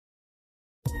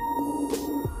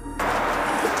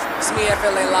me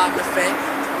FLA Live Effect.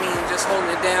 I mean, just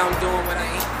holding it down, doing what I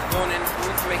ain't doing in the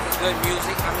booth, making good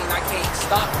music. I mean, I can't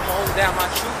stop holding down my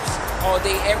troops all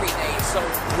day, every day. So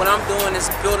what I'm doing is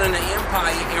building an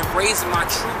empire and raising my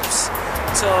troops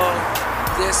to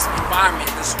this environment,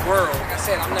 this world. Like I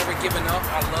said, I'm never giving up.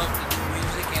 I love to do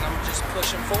music and I'm just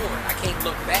pushing forward. I can't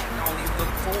look back, I only look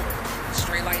forward.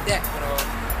 Straight like that. But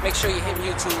make sure you hit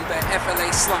YouTube at FLA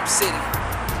Slump City.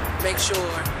 Make sure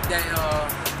that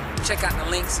check out the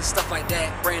links and stuff like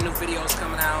that. Brand new videos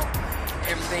coming out.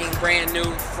 Everything brand new,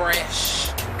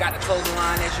 fresh. Got the clothing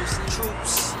line as you see.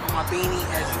 Troopz on my beanie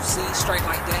as you see. Straight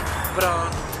like that. But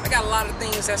I got a lot of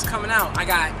things that's coming out. I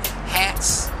got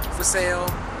hats for sale.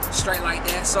 Straight like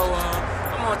that. So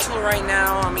I'm on tour right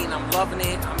now. I mean, I'm loving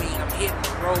it. I mean, I'm hitting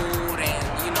the road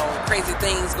and, you know, crazy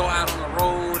things go out on the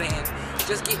road and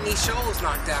just getting these shows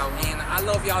knocked out. And I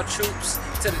love y'all troops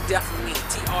to the death of me.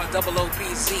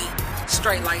 TROOPZ.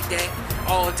 Straight like that.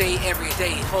 All day, every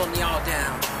day. Holding y'all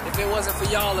down. If it wasn't for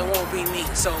y'all, it won't be me.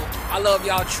 So I love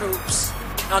y'all troops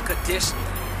unconditionally.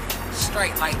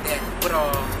 Straight like that. But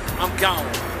I'm gone.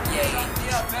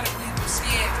 Yeah, better be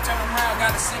scared. Turn around,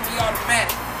 gotta send me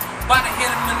automatic. About to hit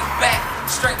him in the back,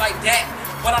 straight like that.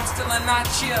 But I'm still not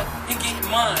chill and getting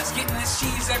mines. Getting this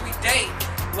cheese every day.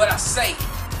 What I say,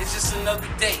 it's just another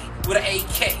day with an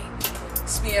AK.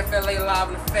 It's me FLA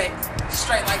Live in Effect.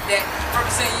 Straight like that.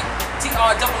 Representing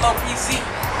TROOPZ.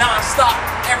 Non-stop,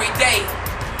 every day.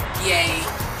 Yay.